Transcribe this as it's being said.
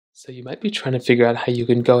So you might be trying to figure out how you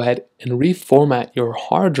can go ahead and reformat your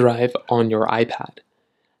hard drive on your iPad.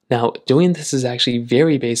 Now, doing this is actually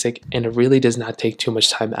very basic and it really does not take too much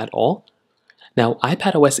time at all. Now,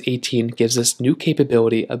 iPadOS 18 gives us new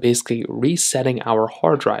capability of basically resetting our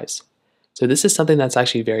hard drives. So this is something that's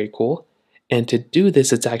actually very cool. And to do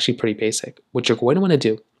this, it's actually pretty basic. What you're going to want to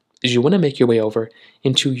do is you want to make your way over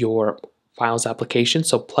into your Files application.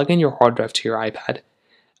 So plug in your hard drive to your iPad,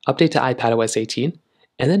 update to iPadOS 18,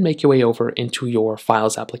 and then make your way over into your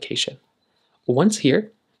Files application. Once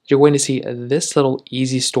here, you're going to see this little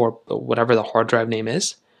easy store, whatever the hard drive name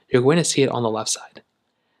is, you're going to see it on the left side.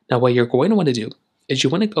 Now what you're going to want to do is you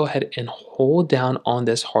want to go ahead and hold down on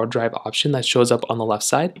this hard drive option that shows up on the left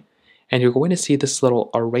side, and you're going to see this little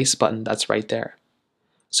erase button that's right there.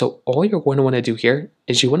 So all you're going to want to do here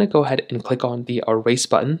is you want to go ahead and click on the erase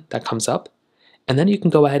button that comes up, and then you can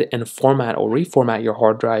go ahead and format or reformat your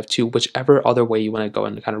hard drive to whichever other way you want to go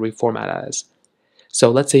and kind of reformat it as. So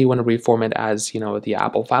let's say you want to reformat as, the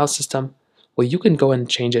Apple file system. Well, you can go and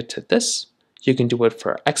change it to this. You can do it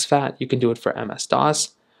for exFAT, you can do it for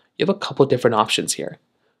MS-DOS. You have a couple different options here.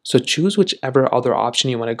 So choose whichever other option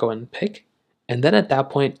you want to go and pick. And then at that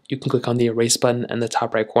point, you can click on the erase button in the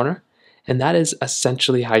top right corner. And that is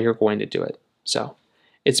essentially how you're going to do it. So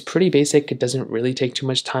it's pretty basic. It doesn't really take too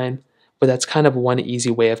much time, but that's kind of one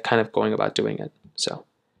easy way of kind of going about doing it. So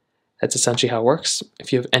that's essentially how it works.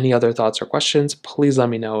 If you have any other thoughts or questions, please let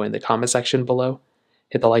me know in the comment section below.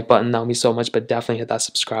 Hit the like button, that would mean so much, but definitely hit that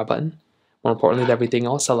subscribe button. More importantly than everything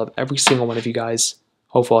else, I love every single one of you guys.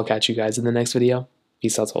 Hopefully I'll catch you guys in the next video.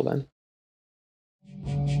 Peace out till then.